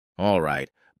All right,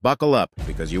 buckle up,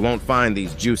 because you won't find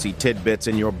these juicy tidbits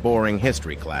in your boring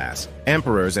history class.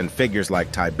 Emperors and figures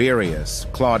like Tiberius,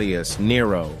 Claudius,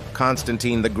 Nero,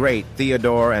 Constantine the Great,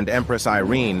 Theodore, and Empress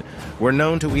Irene were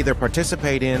known to either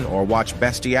participate in or watch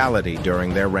bestiality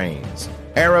during their reigns.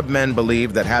 Arab men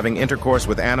believed that having intercourse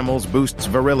with animals boosts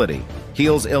virility,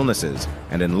 heals illnesses,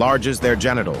 and enlarges their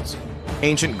genitals.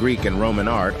 Ancient Greek and Roman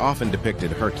art often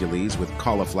depicted Hercules with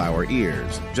cauliflower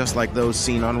ears, just like those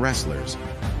seen on wrestlers.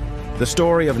 The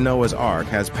story of Noah's Ark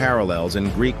has parallels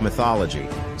in Greek mythology,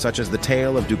 such as the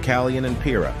tale of Deucalion and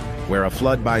Pyrrha, where a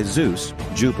flood by Zeus,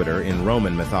 Jupiter in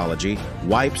Roman mythology,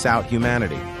 wipes out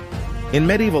humanity. In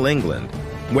medieval England,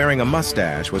 wearing a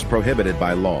mustache was prohibited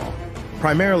by law,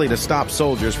 primarily to stop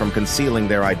soldiers from concealing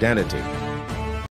their identity.